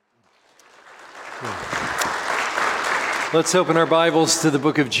Let's open our Bibles to the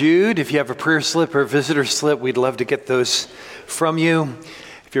book of Jude. If you have a prayer slip or a visitor slip, we'd love to get those from you.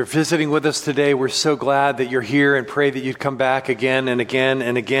 If you're visiting with us today, we're so glad that you're here and pray that you'd come back again and again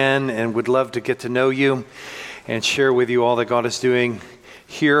and again, and would love to get to know you and share with you all that God is doing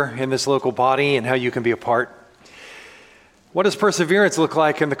here in this local body and how you can be a part. What does perseverance look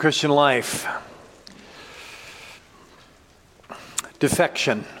like in the Christian life?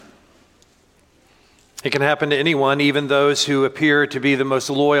 Defection. It can happen to anyone, even those who appear to be the most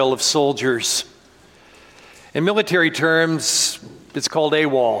loyal of soldiers. In military terms, it's called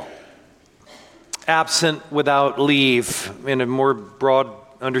AWOL, absent without leave. In a more broad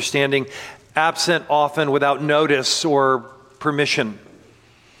understanding, absent often without notice or permission.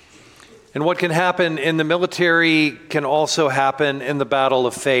 And what can happen in the military can also happen in the battle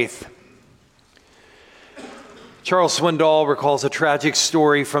of faith. Charles Swindoll recalls a tragic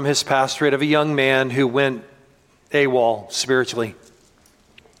story from his pastorate of a young man who went AWOL spiritually.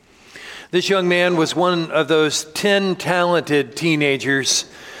 This young man was one of those 10 talented teenagers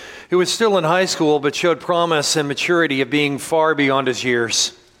who was still in high school but showed promise and maturity of being far beyond his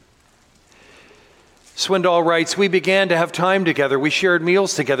years. Swindoll writes, "We began to have time together. We shared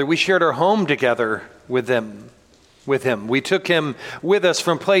meals together. We shared our home together with him. We took him with us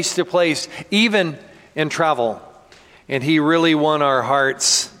from place to place, even in travel. And he really won our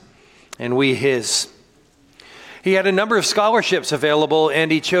hearts, and we his. He had a number of scholarships available, and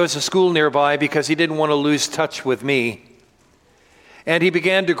he chose a school nearby because he didn't want to lose touch with me. And he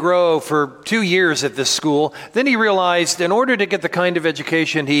began to grow for 2 years at this school. Then he realized in order to get the kind of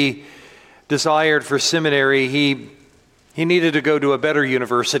education he desired for seminary, he needed to go to a better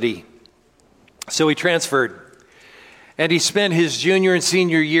university. So he transferred. And he spent his junior and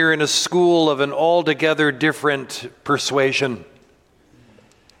senior year in a school of an altogether different persuasion.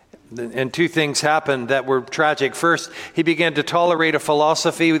 And two things happened that were tragic. First, he began to tolerate a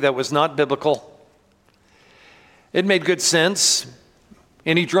philosophy that was not biblical. It made good sense,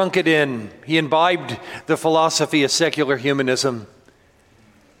 and he drunk it in. He imbibed the philosophy of secular humanism.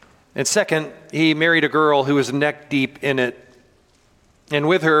 And second, he married a girl who was neck deep in it. And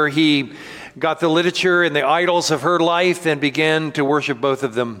with her, he got the literature and the idols of her life and began to worship both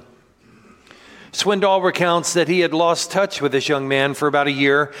of them. Swindoll recounts that he had lost touch with this young man for about a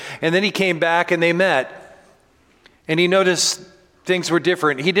year, and then he came back and they met. And he noticed things were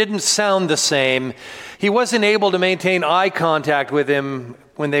different. He didn't sound the same. He wasn't able to maintain eye contact with him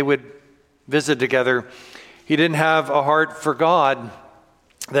when they would visit together. He didn't have a heart for God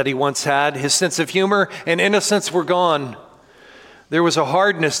that he once had. His sense of humor and innocence were gone. There was a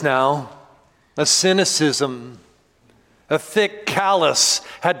hardness now. A cynicism, a thick callus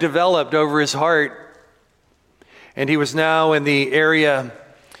had developed over his heart. And he was now in the area,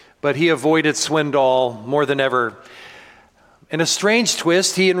 but he avoided Swindoll more than ever. In a strange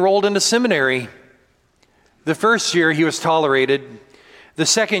twist, he enrolled in a seminary. The first year he was tolerated. The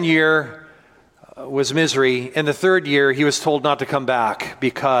second year was misery. And the third year he was told not to come back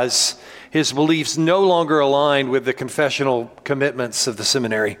because his beliefs no longer aligned with the confessional commitments of the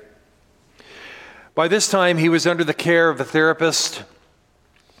seminary. By this time, he was under the care of a therapist.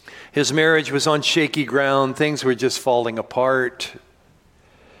 His marriage was on shaky ground. Things were just falling apart.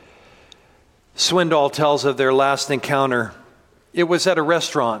 Swindoll tells of their last encounter. It was at a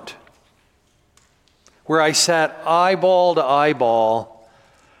restaurant where I sat eyeball to eyeball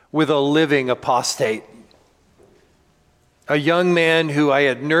with a living apostate. A young man who I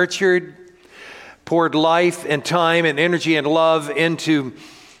had nurtured, poured life and time and energy and love into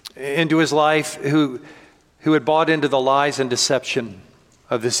his life, who had bought into the lies and deception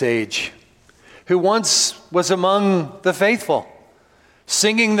of this age, who once was among the faithful,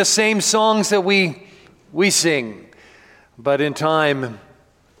 singing the same songs that we sing, but in time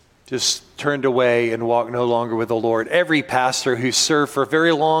just turned away and walked no longer with the Lord. Every pastor who served for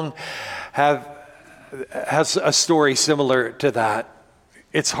very long has a story similar to that.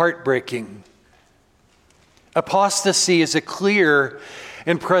 It's heartbreaking. Apostasy is a clear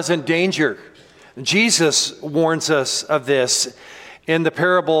and present danger. Jesus warns us of this in the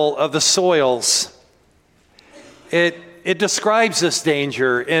parable of the soils. It describes this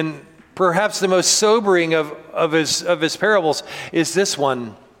danger, and perhaps the most sobering of his parables is this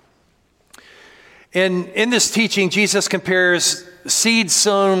one. In this teaching, Jesus compares seed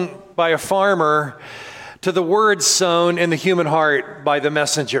sown by a farmer to the word sown in the human heart by the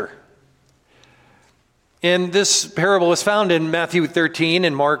messenger. And this parable is found in Matthew 13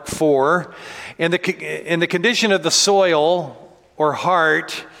 and Mark 4. And the condition of the soil or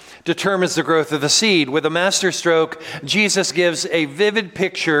heart determines the growth of the seed. With a masterstroke, Jesus gives a vivid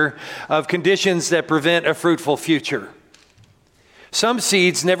picture of conditions that prevent a fruitful future. Some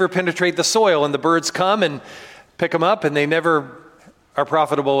seeds never penetrate the soil, and the birds come and pick them up, and they never are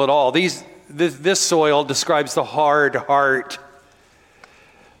profitable at all. This soil describes the hard heart.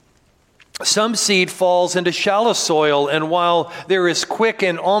 Some seed falls into shallow soil, and while there is quick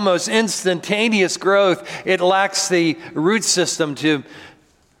and almost instantaneous growth, it lacks the root system to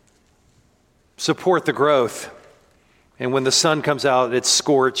support the growth. And when the sun comes out, it's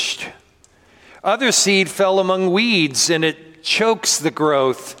scorched. Other seed fell among weeds, and it chokes the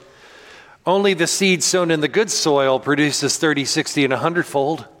growth. Only the seed sown in the good soil produces 30, 60, and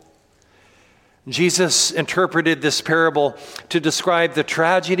 100-fold. Jesus interpreted this parable to describe the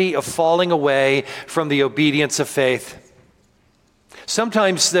tragedy of falling away from the obedience of faith.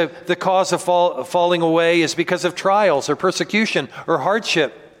 Sometimes the cause of falling away is because of trials or persecution or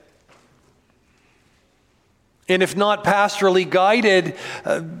hardship. And if not pastorally guided,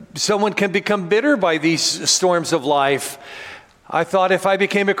 someone can become bitter by these storms of life. I thought if I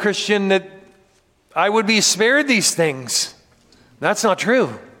became a Christian that I would be spared these things. That's not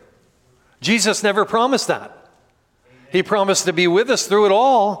true. Jesus never promised that. He promised to be with us through it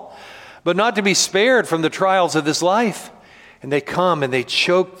all, but not to be spared from the trials of this life. And they come and they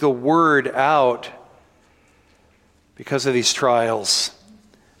choke the word out because of these trials.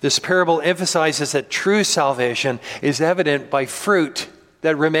 This parable emphasizes that true salvation is evident by fruit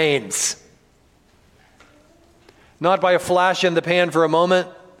that remains. Not by a flash in the pan for a moment.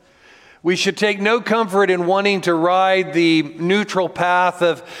 We should take no comfort in wanting to ride the neutral path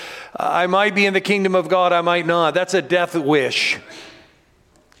of, I might be in the kingdom of God, I might not. That's a death wish.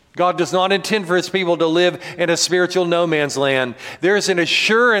 God does not intend for his people to live in a spiritual no man's land. There is an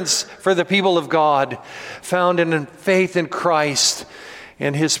assurance for the people of God found in faith in Christ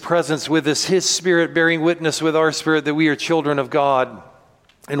and his presence with us, his spirit bearing witness with our spirit that we are children of God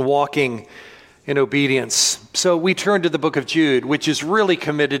and walking in obedience. So we turn to the book of Jude, which is really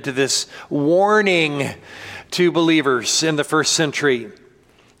committed to this warning to believers in the first century.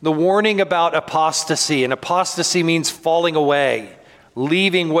 The warning about apostasy. And apostasy means falling away,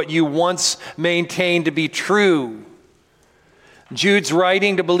 leaving what you once maintained to be true. Jude's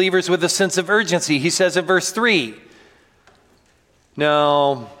writing to believers with a sense of urgency. He says in verse 3,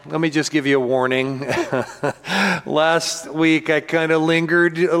 now, let me just give you a warning. Last week, I kind of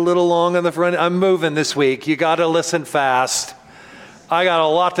lingered a little long on the front. I'm moving this week. You got to listen fast. I got a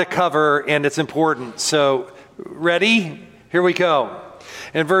lot to cover, and it's important. So, ready? Here we go.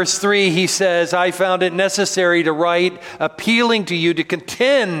 In verse 3, he says, I found it necessary to write, appealing to you to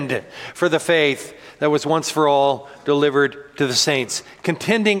contend for the faith that was once for all delivered to the saints.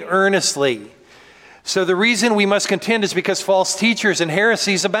 Contending earnestly. So the reason we must contend is because false teachers and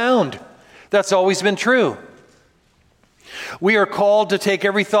heresies abound. That's always been true. We are called to take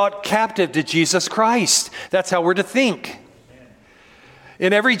every thought captive to Jesus Christ. That's how we're to think.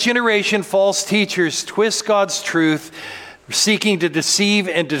 In every generation, false teachers twist God's truth, seeking to deceive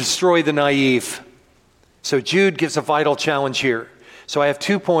and to destroy the naive. So Jude gives a vital challenge here. So I have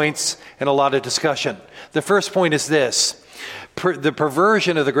 2 points and a lot of discussion. The first point is this. The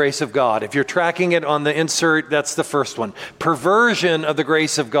perversion of the grace of God. If you're tracking it on the insert, that's the first one. Perversion of the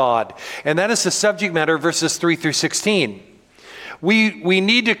grace of God. And that is the subject matter of verses 3 through 16. We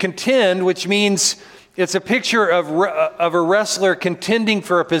need to contend, which means it's a picture of a wrestler contending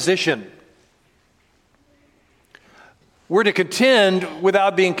for a position. We're to contend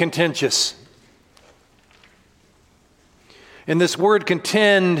without being contentious. And this word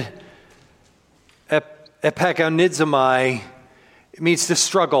contend, epagonizomai, it means to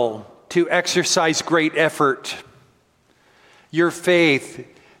struggle, to exercise great effort. Your faith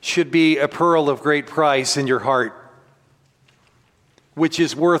should be a pearl of great price in your heart, which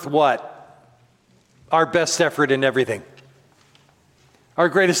is worth what? Our best effort in everything. Our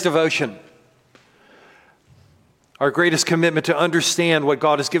greatest devotion. Our greatest commitment to understand what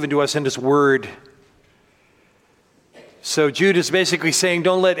God has given to us in his word. So Jude is basically saying,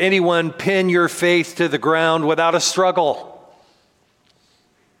 don't let anyone pin your faith to the ground without a struggle.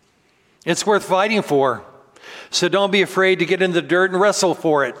 It's worth fighting for. So don't be afraid to get in the dirt and wrestle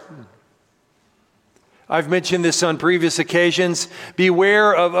for it. I've mentioned this on previous occasions.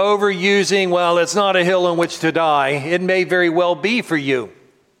 Beware of overusing, well, it's not a hill on which to die. It may very well be for you.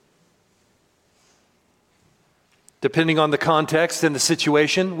 Depending on the context and the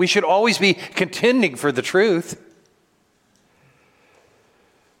situation, we should always be contending for the truth.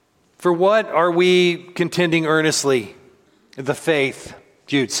 For what are we contending earnestly? The faith,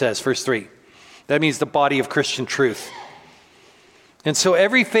 Jude says, verse 3. That means the body of Christian truth. And so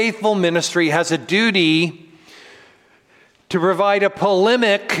every faithful ministry has a duty to provide a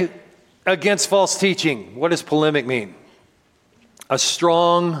polemic against false teaching. What does polemic mean? A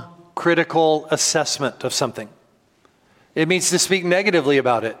strong, critical assessment of something. It means to speak negatively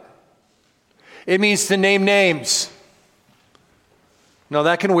about it. It means to name names. Now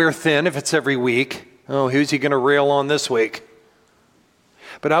that can wear thin if it's every week. Oh, who's he going to rail on this week?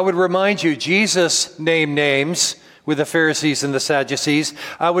 But I would remind you, Jesus named names with the Pharisees and the Sadducees.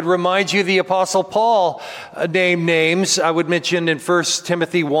 I would remind you the Apostle Paul named names. I would mention in 1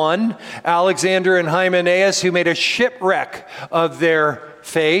 Timothy 1, Alexander and Hymenaeus, who made a shipwreck of their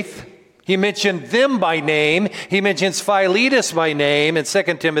faith. He mentioned them by name. He mentions Philetus by name in 2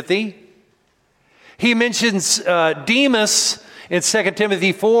 Timothy. He mentions Demas in 2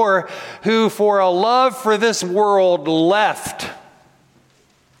 Timothy 4, who for a love for this world left.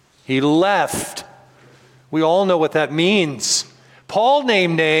 He left. We all know what that means. Paul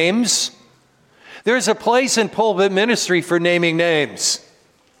named names. There's a place in pulpit ministry for naming names.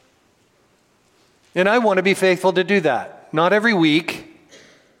 And I want to be faithful to do that. Not every week.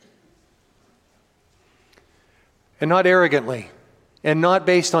 And not arrogantly. And not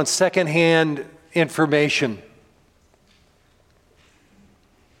based on secondhand information.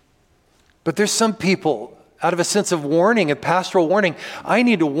 But there's some people, out of a sense of warning and pastoral warning, I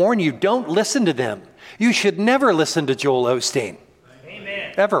need to warn you, don't listen to them. You should never listen to Joel Osteen.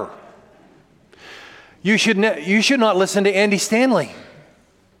 Amen. Ever. You should not listen to Andy Stanley.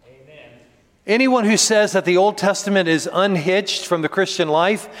 Amen. Anyone who says that the Old Testament is unhitched from the Christian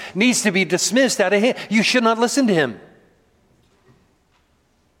life needs to be dismissed out of him. You should not listen to him.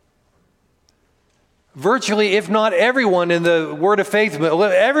 Virtually, if not everyone in the Word of Faith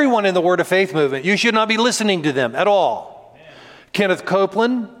movement, you should not be listening to them at all. Amen. Kenneth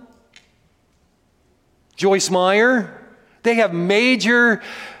Copeland, Joyce Meyer, they have major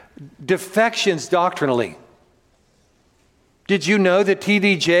defections doctrinally. Did you know that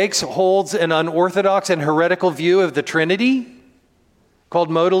T.D. Jakes holds an unorthodox and heretical view of the Trinity called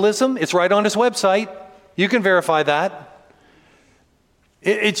modalism? It's right on his website. You can verify that.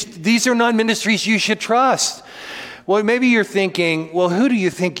 These are not ministries you should trust. Well, maybe you're thinking, well, who do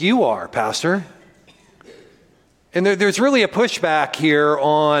you think you are, Pastor? And there's really a pushback here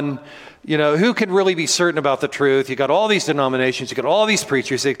on, who can really be certain about the truth? You got all these denominations, you got all these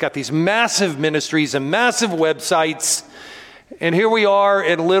preachers, they've got these massive ministries and massive websites. And here we are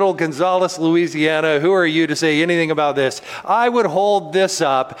in little Gonzales, Louisiana. Who are you to say anything about this? I would hold this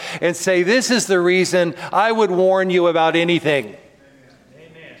up and say, this is the reason I would warn you about anything.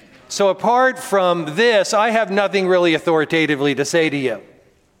 So apart from this, I have nothing really authoritatively to say to you.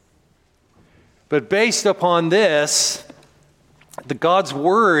 But based upon this, the God's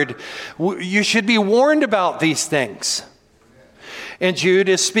Word, you should be warned about these things. And Jude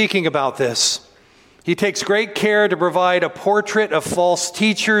is speaking about this. He takes great care to provide a portrait of false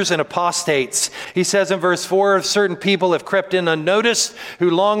teachers and apostates. He says in verse 4, certain people have crept in unnoticed, who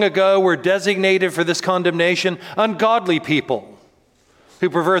long ago were designated for this condemnation, ungodly people who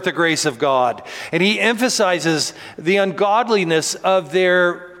pervert the grace of God. And he emphasizes the ungodliness of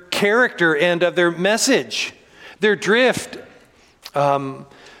their character and of their message. Their drift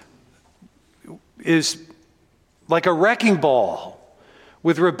is like a wrecking ball.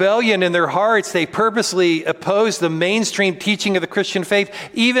 With rebellion in their hearts, they purposely oppose the mainstream teaching of the Christian faith,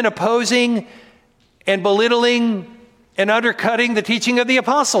 even opposing and belittling and undercutting the teaching of the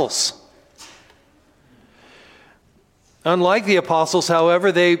apostles. Unlike the apostles,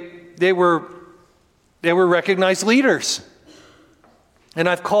 however, they were recognized leaders. And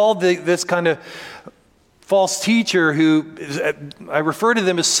I've called this kind of false teacher I refer to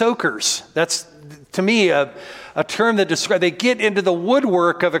them as soakers. That's, to me, a term that describes, they get into the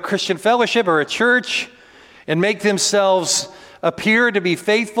woodwork of a Christian fellowship or a church and make themselves appear to be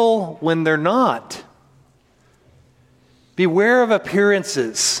faithful when they're not. Beware of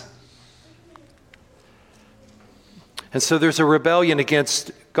appearances. And so there's a rebellion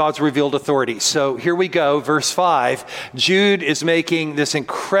against God's revealed authority. So here we go, verse 5. Jude is making this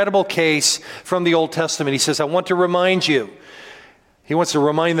incredible case from the Old Testament. He says, I want to remind you. He wants to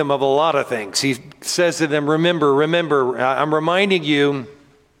remind them of a lot of things. He says to them, remember, I'm reminding you,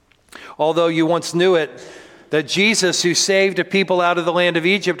 although you once knew it, that Jesus, who saved a people out of the land of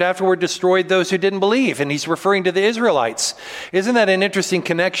Egypt, afterward destroyed those who didn't believe. And he's referring to the Israelites. Isn't that an interesting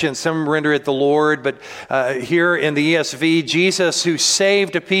connection? Some render it the Lord, but here in the ESV, Jesus, who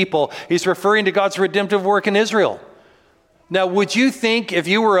saved a people, he's referring to God's redemptive work in Israel. Now, would you think if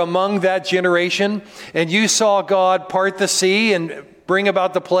you were among that generation and you saw God part the sea and bring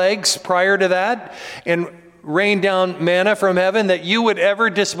about the plagues prior to that, and rain down manna from heaven, that you would ever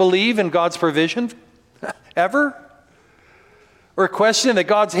disbelieve in God's provision? Ever? Or question that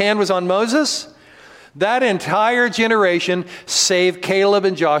God's hand was on Moses? That entire generation, save Caleb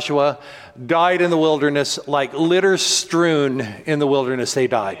and Joshua, died in the wilderness like litter strewn in the wilderness. They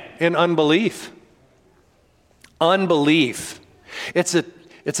died in unbelief. Unbelief. It's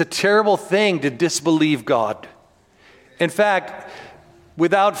a terrible thing to disbelieve God. In fact,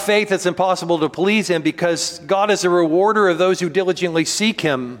 without faith, it's impossible to please him, because God is a rewarder of those who diligently seek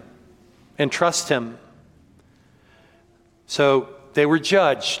him and trust him. So they were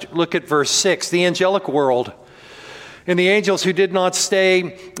judged. Look at verse 6, the angelic world. And the angels who did not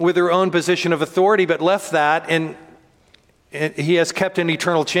stay with their own position of authority, but left that, and he has kept in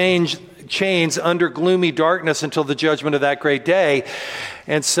eternal chains under gloomy darkness until the judgment of that great day.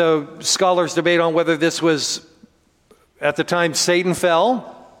 And so scholars debate on whether this was at the time Satan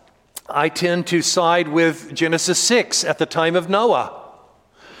fell. I tend to side with Genesis 6 at the time of Noah,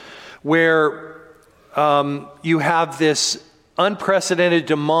 where you have this unprecedented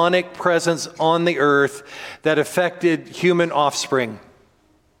demonic presence on the earth that affected human offspring.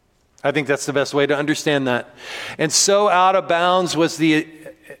 I think that's the best way to understand that. And so out of bounds was the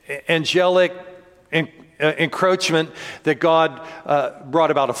angelic encroachment that God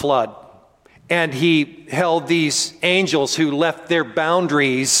brought about a flood. And he held these angels who left their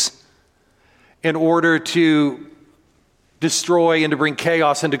boundaries in order to destroy and to bring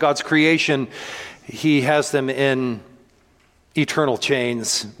chaos into God's creation. He has them in eternal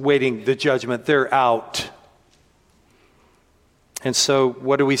chains, waiting the judgment. They're out. And so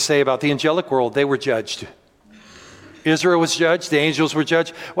what do we say about the angelic world? They were judged. Israel was judged. The angels were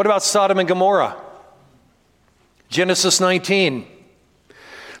judged. What about Sodom and Gomorrah? Genesis 19.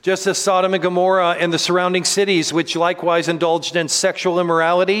 Just as Sodom and Gomorrah and the surrounding cities, which likewise indulged in sexual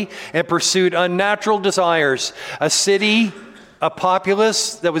immorality and pursued unnatural desires, a city, a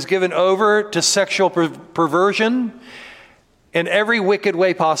populace that was given over to sexual perversion in every wicked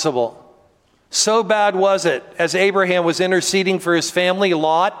way possible. So bad was it, as Abraham was interceding for his family,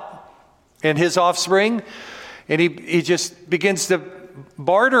 Lot, and his offspring, and he just begins to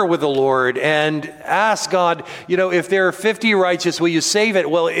barter with the Lord and ask God, if there are 50 righteous, will you save it?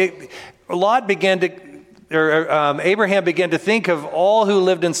 Well, Abraham began to think of all who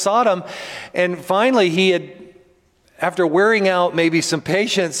lived in Sodom, and finally he had, after wearing out maybe some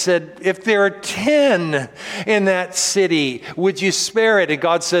patience, said, if there are 10 in that city, would you spare it? And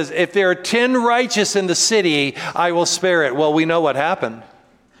God says, if there are 10 righteous in the city, I will spare it. Well, we know what happened.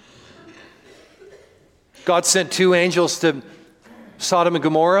 God sent 2 angels to Sodom and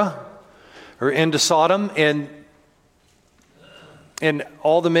Gomorrah, or into Sodom, and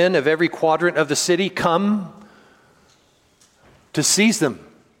all the men of every quadrant of the city come to seize them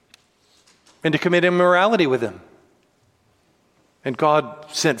and to commit immorality with them. And God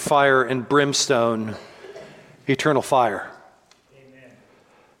sent fire and brimstone, eternal fire. Amen.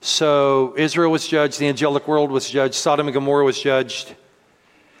 So Israel was judged, the angelic world was judged, Sodom and Gomorrah was judged.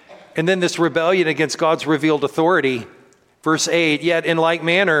 And then this rebellion against God's revealed authority. Verse 8, yet in like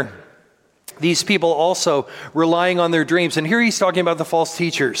manner, these people also relying on their dreams. And here he's talking about the false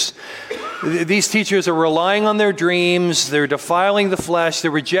teachers. These teachers are relying on their dreams. They're defiling the flesh. They're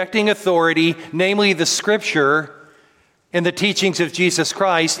rejecting authority, namely the scripture and the teachings of Jesus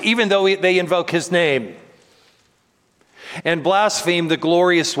Christ, even though they invoke his name, and blaspheme the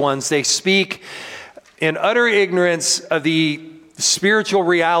glorious ones. They speak in utter ignorance of the spiritual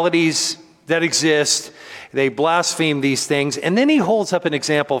realities that exist. They blaspheme these things. And then he holds up an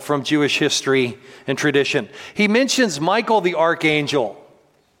example from Jewish history and tradition. He mentions Michael the archangel.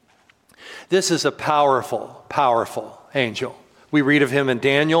 This is a powerful, powerful angel. We read of him in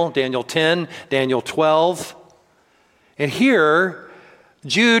Daniel 10, Daniel 12. And here,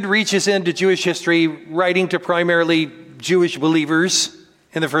 Jude reaches into Jewish history, writing to primarily Jewish believers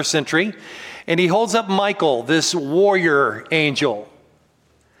in the first century. And he holds up Michael, this warrior angel.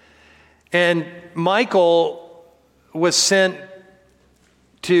 And Michael was sent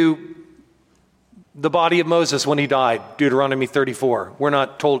to the body of Moses when he died, Deuteronomy 34. We're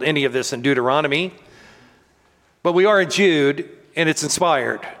not told any of this in Deuteronomy, but we are in Jude, and it's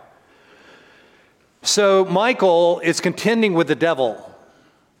inspired. So Michael is contending with the devil.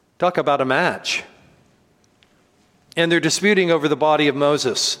 Talk about a match. And they're disputing over the body of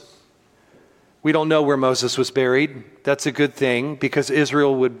Moses. We don't know where Moses was buried. That's a good thing, because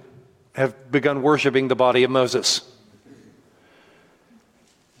Israel would have begun worshiping the body of Moses.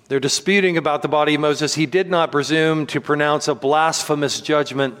 They're disputing about the body of Moses. He did not presume to pronounce a blasphemous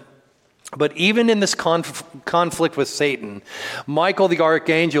judgment. But even in this conflict with Satan, Michael the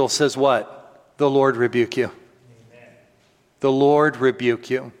archangel says what? The Lord rebuke you. Amen. The Lord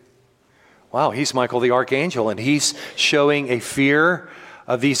rebuke you. Wow, he's Michael the Archangel, and he's showing a fear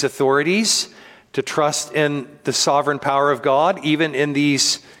of these authorities, to trust in the sovereign power of God, even in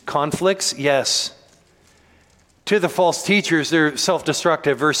these conflicts. Yes. To the false teachers, they're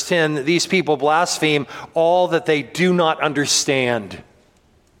self-destructive. Verse 10, these people blaspheme all that they do not understand.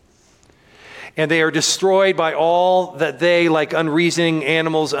 And they are destroyed by all that they, like unreasoning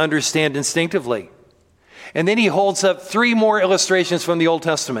animals, understand instinctively. And then he holds up 3 more illustrations from the Old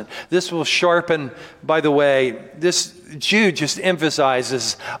Testament. This will sharpen, by the way, Jude just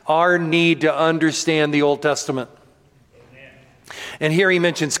emphasizes our need to understand the Old Testament. Amen. And here he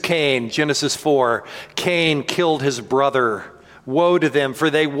mentions Cain, Genesis 4. Cain killed his brother. Woe to them, for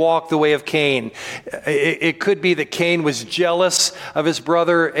they walk the way of Cain. It could be that Cain was jealous of his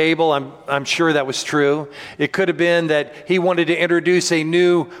brother Abel. I'm sure that was true. It could have been that he wanted to introduce a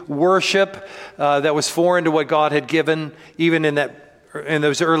new worship that was foreign to what God had given, even in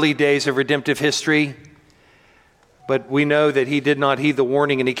those early days of redemptive history. But we know that he did not heed the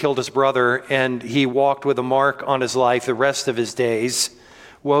warning, and he killed his brother, and he walked with a mark on his life the rest of his days.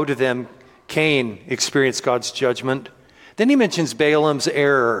 Woe to them. Cain experienced God's judgment. Then he mentions Balaam's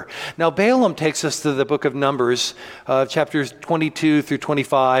error. Now, Balaam takes us to the book of Numbers, chapters 22 through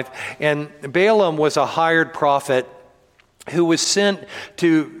 25. And Balaam was a hired prophet who was sent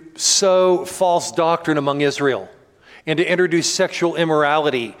to sow false doctrine among Israel and to introduce sexual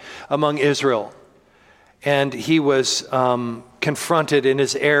immorality among Israel. And he was confronted in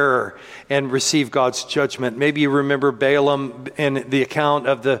his error and received God's judgment. Maybe you remember Balaam in the account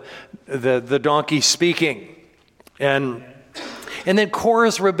of the donkey speaking. And then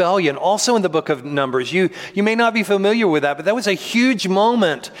Korah's rebellion, also in the book of Numbers. You may not be familiar with that, but that was a huge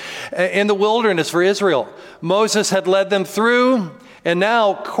moment in the wilderness for Israel. Moses had led them through, and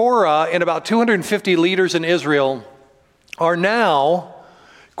now Korah and about 250 leaders in Israel are now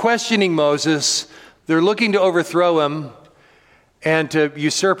questioning Moses. They're looking to overthrow him and to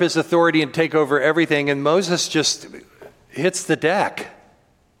usurp his authority and take over everything. And Moses just hits the deck,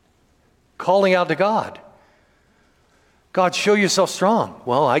 calling out to God. God, show yourself strong.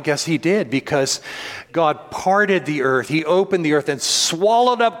 Well, I guess he did, because God parted the earth. He opened the earth and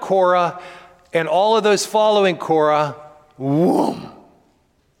swallowed up Korah and all of those following Korah, whoom,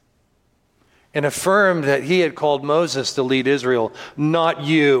 and affirmed that he had called Moses to lead Israel, not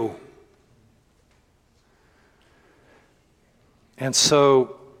you. And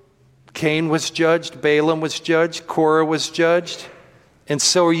so Cain was judged, Balaam was judged, Korah was judged, and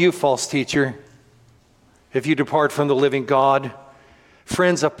so are you, false teacher, if you depart from the living God.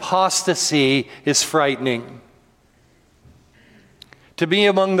 Friends, apostasy is frightening. To be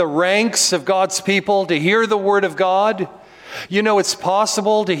among the ranks of God's people, to hear the word of God, you know it's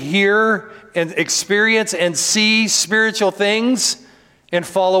possible to hear and experience and see spiritual things and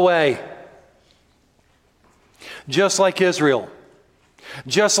fall away. Just like Israel,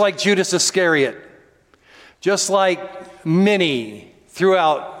 just like Judas Iscariot, just like many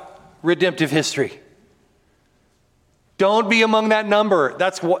throughout redemptive history. Don't be among that number.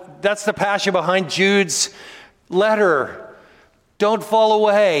 That's the passion behind Jude's letter. Don't fall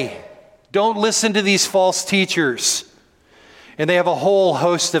away. Don't listen to these false teachers. And they have a whole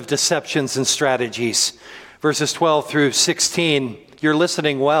host of deceptions and strategies. Verses 12 through 16. You're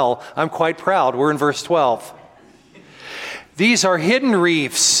listening well. I'm quite proud. We're in verse 12. These are hidden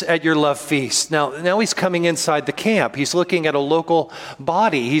reefs at your love feast. Now he's coming inside the camp. He's looking at a local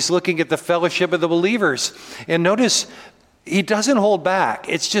body. He's looking at the fellowship of the believers. And notice, he doesn't hold back.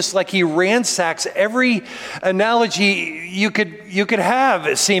 It's just like he ransacks every analogy you could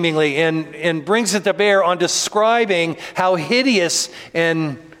have, seemingly, and brings it to bear on describing how hideous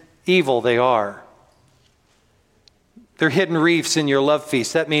and evil they are. They're hidden reefs in your love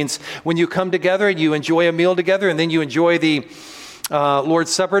feast. That means when you come together and you enjoy a meal together and then you enjoy the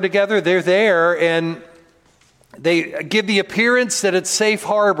Lord's Supper together, they're there and they give the appearance that it's safe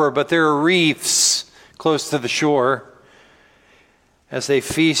harbor, but there are reefs close to the shore. As they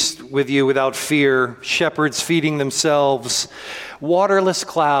feast with you without fear, shepherds feeding themselves, waterless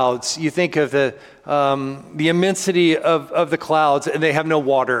clouds. You think of the immensity of the clouds, and they have no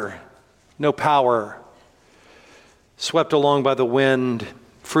water, no power. Swept along by the wind,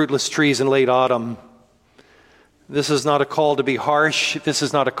 fruitless trees in late autumn. This is not a call to be harsh. This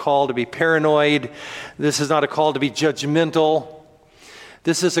is not a call to be paranoid. This is not a call to be judgmental.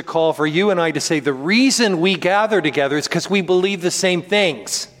 This is a call for you and I to say the reason we gather together is because we believe the same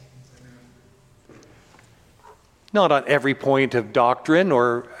things. Not on every point of doctrine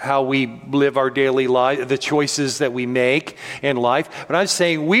or how we live our daily life, the choices that we make in life. But I'm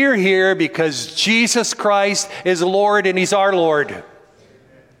saying we're here because Jesus Christ is Lord and He's our Lord.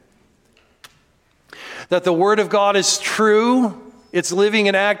 That the Word of God is true. It's living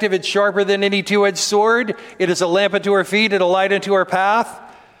and active. It's sharper than any two-edged sword. It is a lamp unto our feet and a light unto our path.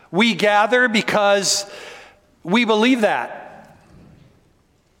 We gather because we believe that.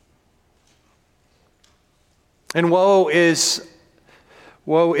 And woe is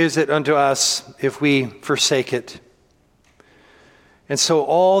it unto us if we forsake it. And so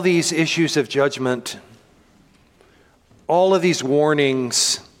all these issues of judgment, all of these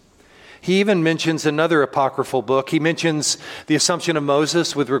warnings, he even mentions another apocryphal book. He mentions the Assumption of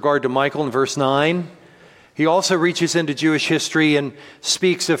Moses with regard to Michael in verse 9. He also reaches into Jewish history and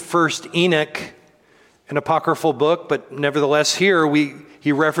speaks of First Enoch, an apocryphal book, but nevertheless here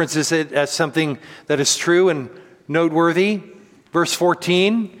he references it as something that is true and noteworthy. Verse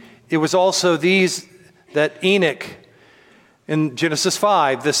 14, it was also these that Enoch in Genesis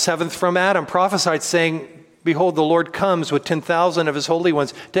 5, the seventh from Adam, prophesied saying, behold, the Lord comes with 10,000 of his holy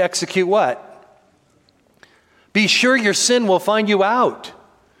ones to execute what? Be sure your sin will find you out.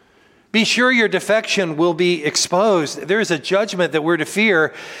 Be sure your defection will be exposed. There is a judgment that we're to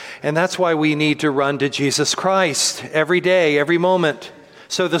fear, and that's why we need to run to Jesus Christ every day, every moment.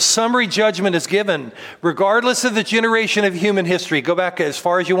 So the summary judgment is given, regardless of the generation of human history. Go back as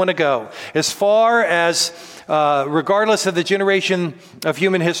far as you want to go. As far as, regardless of the generation of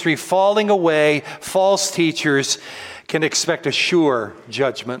human history, falling away, false teachers can expect a sure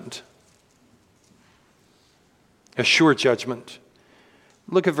judgment. A sure judgment.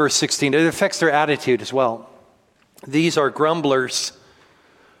 Look at verse 16. It affects their attitude as well. These are grumblers,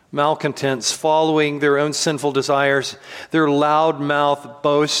 malcontents, following their own sinful desires. They're loudmouth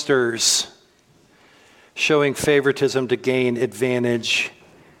boasters, showing favoritism to gain advantage.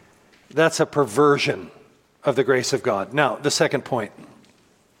 That's a perversion of the grace of God. Now, the second point.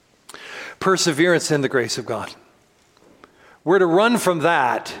 Perseverance in the grace of God. We're to run from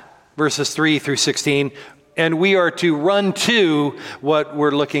that, verses 3 through 16, and we are to run to what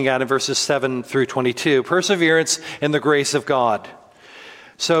we're looking at in verses 7 through 22. Perseverance in the grace of God.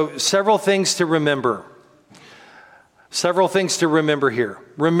 So, several things to remember. Several things to remember here.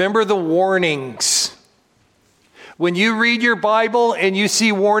 Remember the warnings. When you read your Bible and you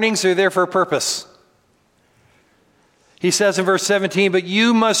see warnings, they're there for a purpose. He says in verse 17, but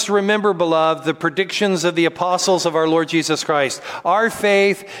you must remember, beloved, the predictions of the apostles of our Lord Jesus Christ. Our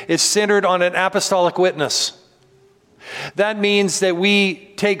faith is centered on an apostolic witness. That means that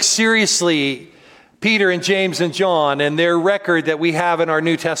we take seriously Peter and James and John and their record that we have in our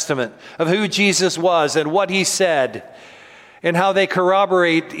New Testament of who Jesus was and what he said and how they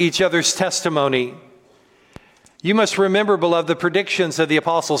corroborate each other's testimony. You must remember, beloved, the predictions of the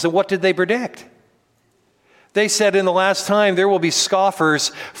apostles. And what did they predict? They said in the last time there will be scoffers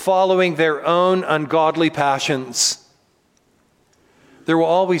following their own ungodly passions. There will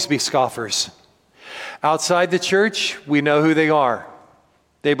always be scoffers. Outside the church, we know who they are.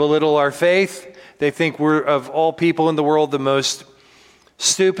 They belittle our faith. They think we're, of all people in the world, the most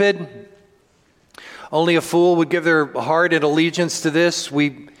stupid. Only a fool would give their heart and allegiance to this.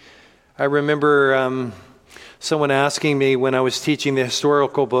 I remember someone asking me when I was teaching the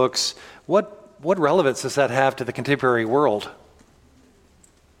historical books, what relevance does that have to the contemporary world?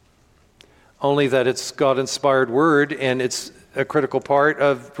 Only that it's God-inspired word and it's a critical part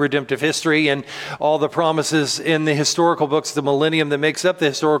of redemptive history, and all the promises in the historical books, the millennium that makes up the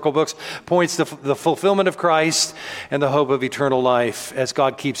historical books, points to the fulfillment of Christ and the hope of eternal life as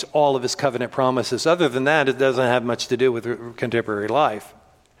God keeps all of his covenant promises. Other than that, it doesn't have much to do with contemporary life,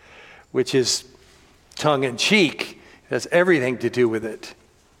 which is tongue-in-cheek. It has everything to do with it.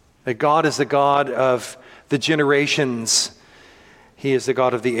 That God is the God of the generations. He is the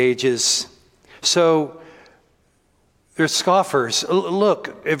God of the ages. So there's scoffers.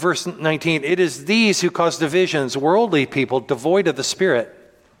 Look at verse 19. It is these who cause divisions, worldly people devoid of the Spirit.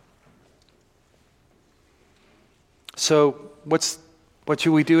 So what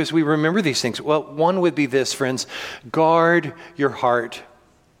should we do as we remember these things? Well, one would be this, friends. Guard your heart.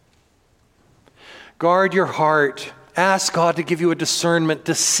 Guard your heart. Ask God to give you a discernment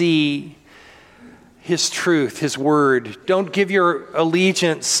to see his truth, his word. Don't give your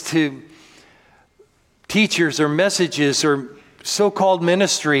allegiance to teachers or messages or so-called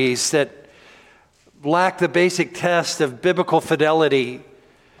ministries that lack the basic test of biblical fidelity.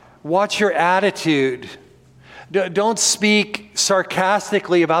 Watch your attitude. Don't speak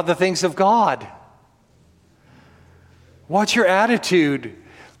sarcastically about the things of God. Watch your attitude.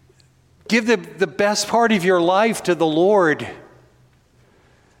 Give the best part of your life to the Lord.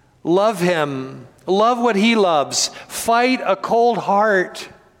 Love Him. Love what He loves. Fight a cold heart.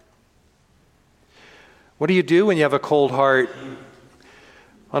 What do you do when you have a cold heart?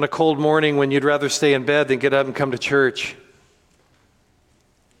 On a cold morning when you'd rather stay in bed than get up and come to church?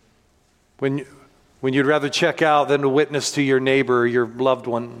 When you'd rather check out than to witness to your neighbor or your loved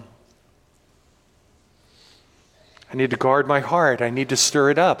one? I need to guard my heart. I need to stir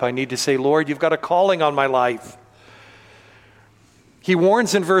it up. I need to say, Lord, you've got a calling on my life. He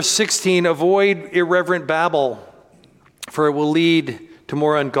warns in verse 16, avoid irreverent babble, for it will lead to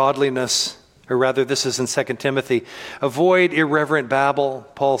more ungodliness. Or rather, this is in 2 Timothy. Avoid irreverent babble,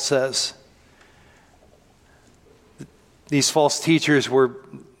 Paul says. These false teachers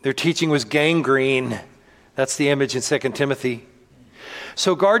their teaching was gangrene. That's the image in 2 Timothy.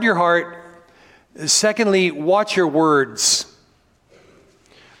 So guard your heart. Secondly, watch your words.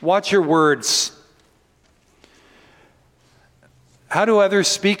 Watch your words. How do others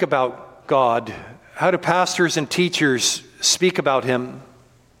speak about God? How do pastors and teachers speak about Him?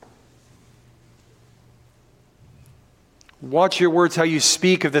 Watch your words, how you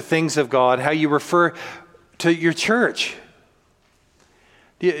speak of the things of God, how you refer to your church.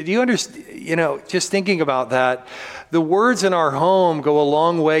 Do you understand? Just thinking about that, the words in our home go a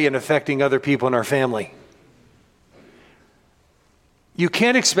long way in affecting other people in our family. You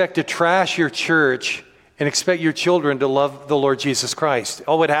can't expect to trash your church and expect your children to love the Lord Jesus Christ.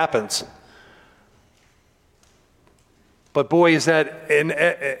 Oh, it happens. But boy, is that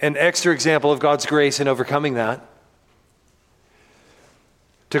an extra example of God's grace in overcoming that.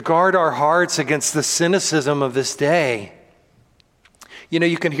 To guard our hearts against the cynicism of this day.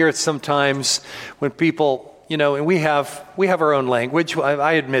 You can hear it sometimes when people, and we have our own language.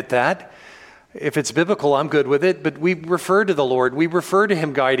 I admit that. If it's biblical, I'm good with it. But we refer to the Lord. We refer to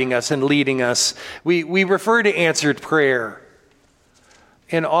Him guiding us and leading us. We refer to answered prayer.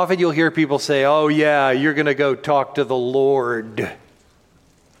 And often you'll hear people say, oh yeah, you're going to go talk to the Lord.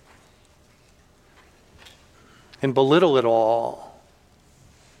 And belittle it all.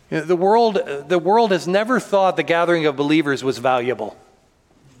 The world has never thought the gathering of believers was valuable.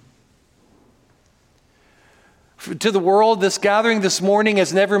 To the world, this gathering this morning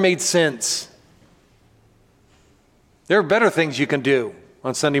has never made sense. There are better things you can do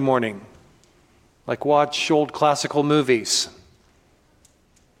on Sunday morning, like watch old classical movies,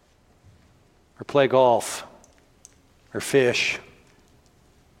 or play golf, or fish,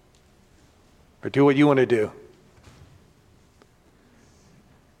 or do what you want to do.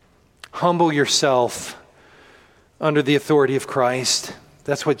 Humble yourself under the authority of Christ.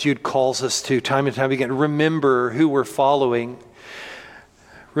 That's what Jude calls us to time and time again. Remember who we're following.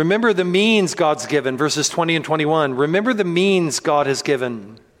 Remember the means God's given, verses 20 and 21. Remember the means God has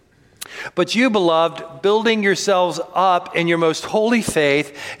given. But you, beloved, building yourselves up in your most holy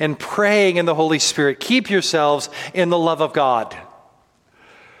faith and praying in the Holy Spirit, keep yourselves in the love of God,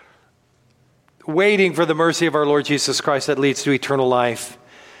 waiting for the mercy of our Lord Jesus Christ that leads to eternal life.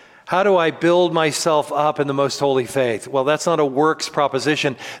 How do I build myself up in the most holy faith? Well, that's not a works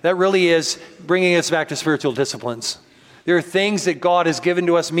proposition. That really is bringing us back to spiritual disciplines. There are things that God has given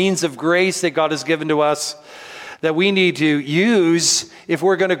to us, means of grace that God has given to us, that we need to use if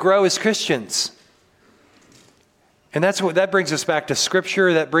we're going to grow as Christians. And that brings us back to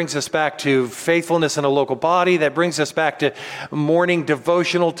Scripture. That brings us back to faithfulness in a local body. That brings us back to morning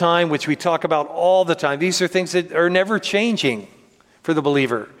devotional time, which we talk about all the time. These are things that are never changing for the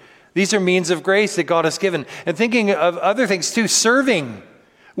believer. These are means of grace that God has given. And thinking of other things too, serving,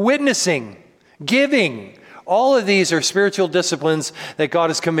 witnessing, giving. All of these are spiritual disciplines that God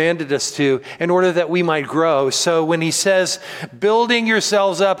has commanded us to in order that we might grow. So when He says, building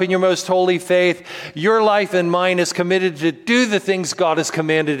yourselves up in your most holy faith, your life and mine is committed to do the things God has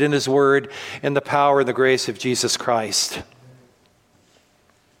commanded in His Word in the power and the grace of Jesus Christ.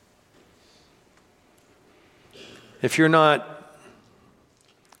 If you're not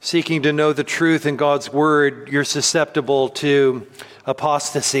seeking to know the truth in God's Word, you're susceptible to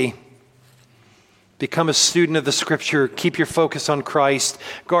apostasy. Become a student of the Scripture. Keep your focus on Christ.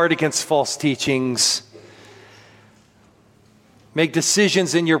 Guard against false teachings. Make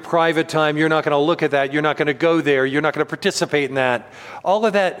decisions in your private time. You're not going to look at that. You're not going to go there. You're not going to participate in that. All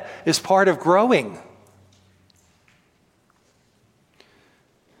of that is part of growing.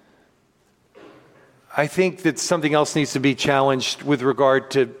 I think that something else needs to be challenged with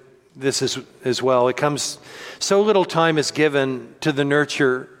regard to this as well. So little time is given to the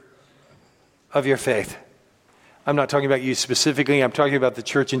nurture of your faith. I'm not talking about you specifically. I'm talking about the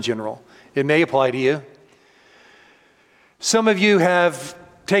church in general. It may apply to you. Some of you have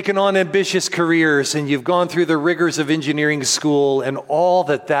taken on ambitious careers and you've gone through the rigors of engineering school and all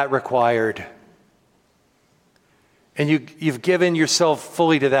that required. And you've given yourself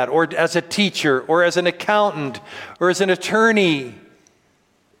fully to that, or as a teacher, or as an accountant, or as an attorney.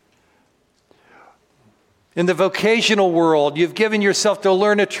 In the vocational world, you've given yourself to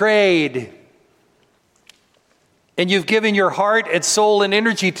learn a trade. And you've given your heart and soul and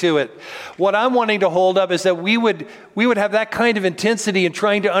energy to it. What I'm wanting to hold up is that we would have that kind of intensity in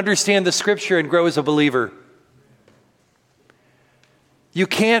trying to understand the Scripture and grow as a believer. You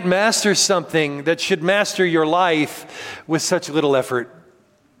can't master something that should master your life with such little effort.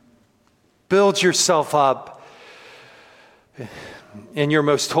 Build yourself up in your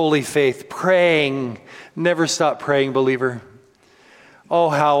most holy faith, praying. Never stop praying, believer. Oh,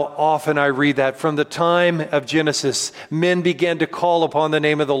 how often I read that. From the time of Genesis, men began to call upon the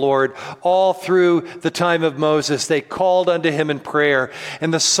name of the Lord. All through the time of Moses, they called unto him in prayer.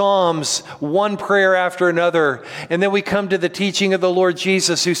 And the Psalms, one prayer after another. And then we come to the teaching of the Lord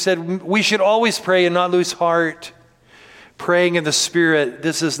Jesus, who said we should always pray and not lose heart. Praying in the Spirit,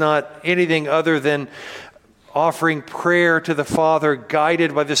 this is not anything other than offering prayer to the Father,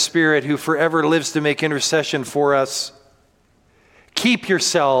 guided by the Spirit, who forever lives to make intercession for us. Keep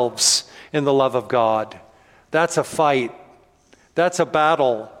yourselves in the love of God. That's a fight. That's a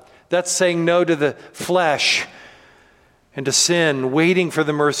battle. That's saying no to the flesh and to sin, waiting for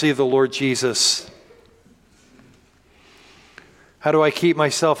the mercy of the Lord Jesus. How do I keep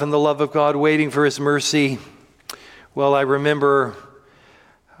myself in the love of God, waiting for his mercy? Well, I remember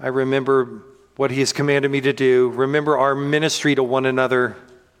what he has commanded me to do. Remember our ministry to one another.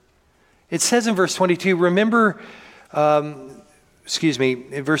 It says in verse 22,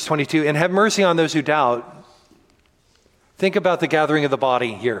 in verse 22, and have mercy on those who doubt. Think about the gathering of the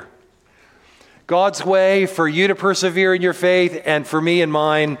body here. God's way for you to persevere in your faith and for me and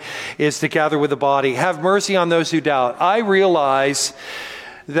mine is to gather with the body. Have mercy on those who doubt. I realize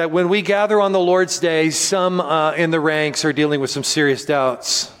that when we gather on the Lord's Day, some in the ranks are dealing with some serious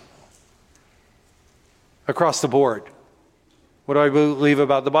doubts across the board. What do I believe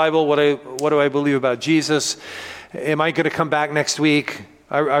about the Bible? What do I believe about Jesus? Am I going to come back next week?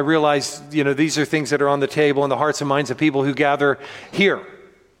 I realize, these are things that are on the table in the hearts and minds of people who gather here.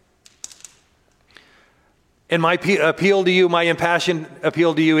 And my appeal to you, my impassioned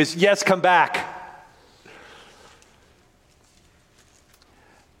appeal to you is, yes, come back.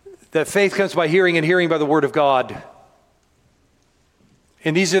 That faith comes by hearing and hearing by the Word of God.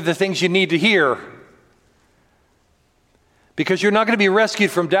 And these are the things you need to hear. Because you're not going to be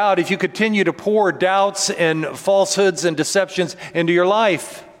rescued from doubt if you continue to pour doubts and falsehoods and deceptions into your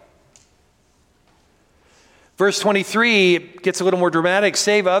life. Verse 23 gets a little more dramatic.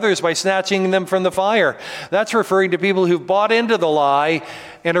 Save others by snatching them from the fire. That's referring to people who've bought into the lie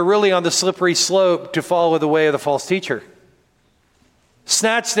and are really on the slippery slope to follow the way of the false teacher.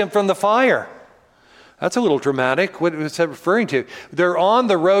 Snatch them from the fire. That's a little dramatic. What is that referring to? They're on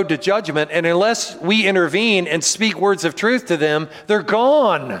the road to judgment, and unless we intervene and speak words of truth to them, they're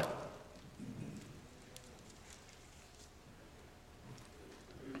gone.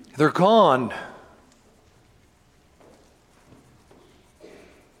 They're gone.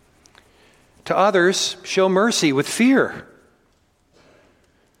 To others, show mercy with fear.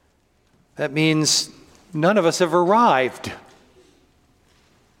 That means none of us have arrived.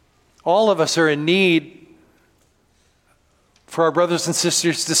 All of us are in need for our brothers and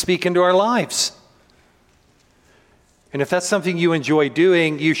sisters to speak into our lives. And if that's something you enjoy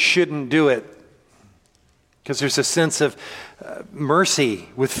doing, you shouldn't do it. Because there's a sense of mercy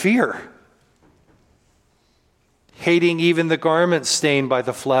with fear. Hating even the garment stained by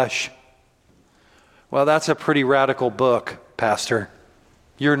the flesh. Well, that's a pretty radical book, Pastor.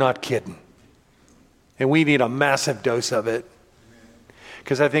 You're not kidding. And we need a massive dose of it.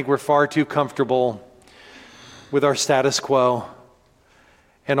 Because I think we're far too comfortable with our status quo.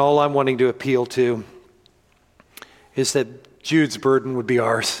 And all I'm wanting to appeal to is that Jude's burden would be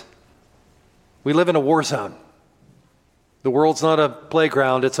ours. We live in a war zone. The world's not a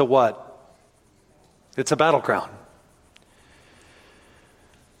playground, it's a what? It's a battleground.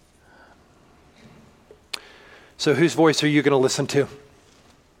 So whose voice are you going to listen to?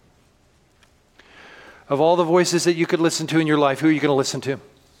 Of all the voices that you could listen to in your life, who are you going to listen to?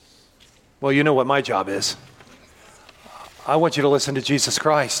 Well, you know what my job is. I want you to listen to Jesus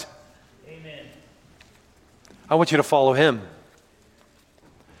Christ. Amen. I want you to follow him.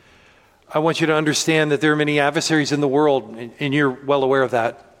 I want you to understand that there are many adversaries in the world, and you're well aware of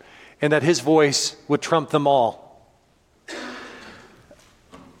that, and that his voice would trump them all.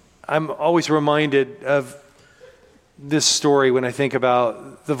 I'm always reminded of this story when I think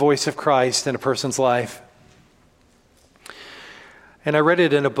about the voice of Christ in a person's life. And I read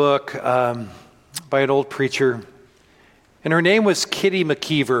it in a book by an old preacher, and her name was Kitty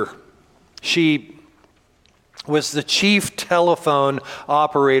McKeever. She was the chief telephone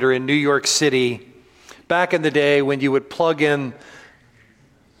operator in New York City back in the day when you would plug in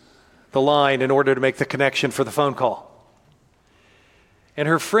the line in order to make the connection for the phone call. And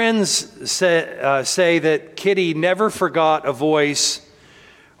her friends say that Kitty never forgot a voice,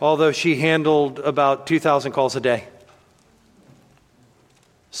 although she handled about 2,000 calls a day.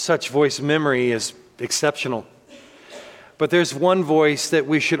 Such voice memory is exceptional. But there's one voice that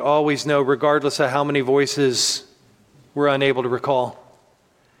we should always know, regardless of how many voices we're unable to recall.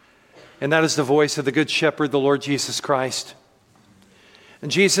 And that is the voice of the Good Shepherd, the Lord Jesus Christ.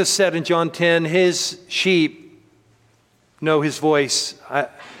 And Jesus said in John 10, his sheep know his voice.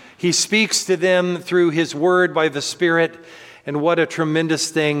 He speaks to them through his word by the Spirit, and what a tremendous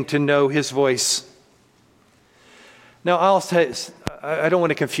thing to know his voice. Now, I don't want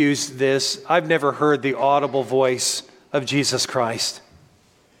to confuse this. I've never heard the audible voice of Jesus Christ.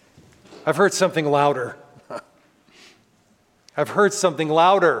 I've heard something louder. I've heard something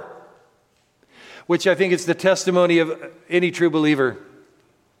louder, which I think is the testimony of any true believer.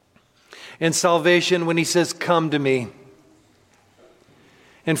 In salvation, when he says, "Come to me."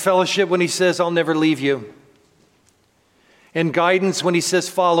 In fellowship, when he says, "I'll never leave you." In guidance, when he says,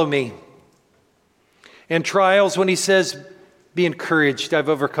 "Follow me." In trials, when he says, "Be encouraged, I've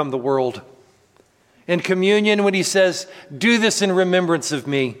overcome the world." In communion, when he says, "Do this in remembrance of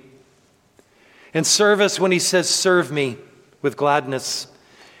me." In service, when he says, "Serve me with gladness."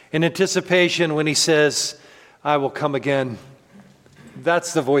 In anticipation, when he says, "I will come again."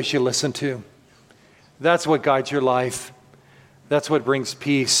 That's the voice you listen to. That's what guides your life. That's what brings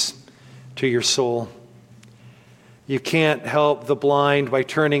peace to your soul. You can't help the blind by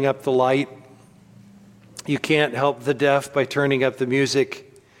turning up the light. You can't help the deaf by turning up the music.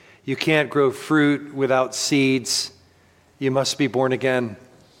 You can't grow fruit without seeds. You must be born again.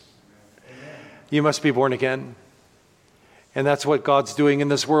 You must be born again. And that's what God's doing in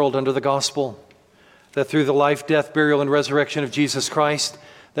this world under the gospel. That through the life, death, burial, and resurrection of Jesus Christ,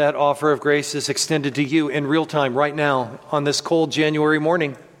 that offer of grace is extended to you in real time right now on this cold January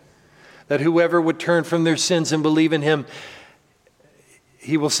morning. That whoever would turn from their sins and believe in him,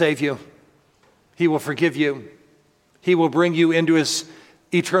 he will save you. He will forgive you. He will bring you into his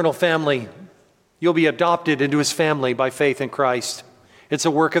eternal family. You'll be adopted into his family by faith in Christ. It's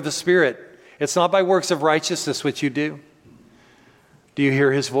a work of the Spirit. It's not by works of righteousness which you do. Do you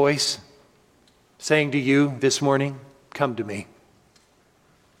hear his voice saying to you this morning, "Come to me.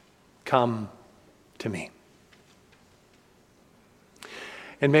 Come to me."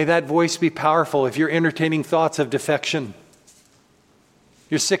 And may that voice be powerful if you're entertaining thoughts of defection.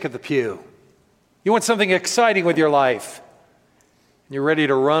 You're sick of the pew. You want something exciting with your life. You're ready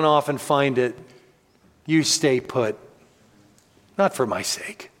to run off and find it. You stay put. Not for my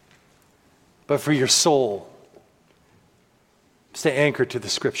sake, but for your soul. Stay anchored to the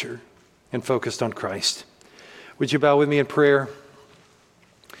Scripture and focused on Christ. Would you bow with me in prayer?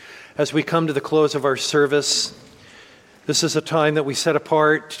 As we come to the close of our service, this is a time that we set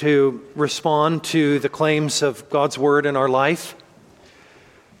apart to respond to the claims of God's Word in our life.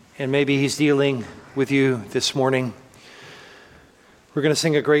 And maybe he's dealing with you this morning. We're going to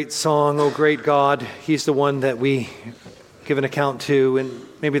sing a great song, "Oh Great God." He's the one that we give an account to, and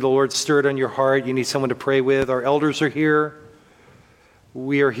maybe the Lord stirred on your heart. You need someone to pray with. Our elders are here.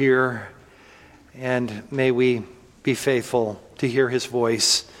 We are here. And may we be faithful to hear his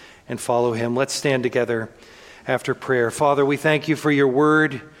voice and follow him. Let's stand together after prayer. Father, we thank you for your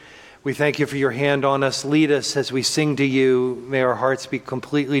word. We thank you for your hand on us. Lead us as we sing to you. May our hearts be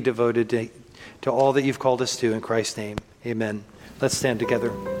completely devoted to all that you've called us to. In Christ's name, amen. Let's stand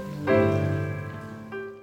together.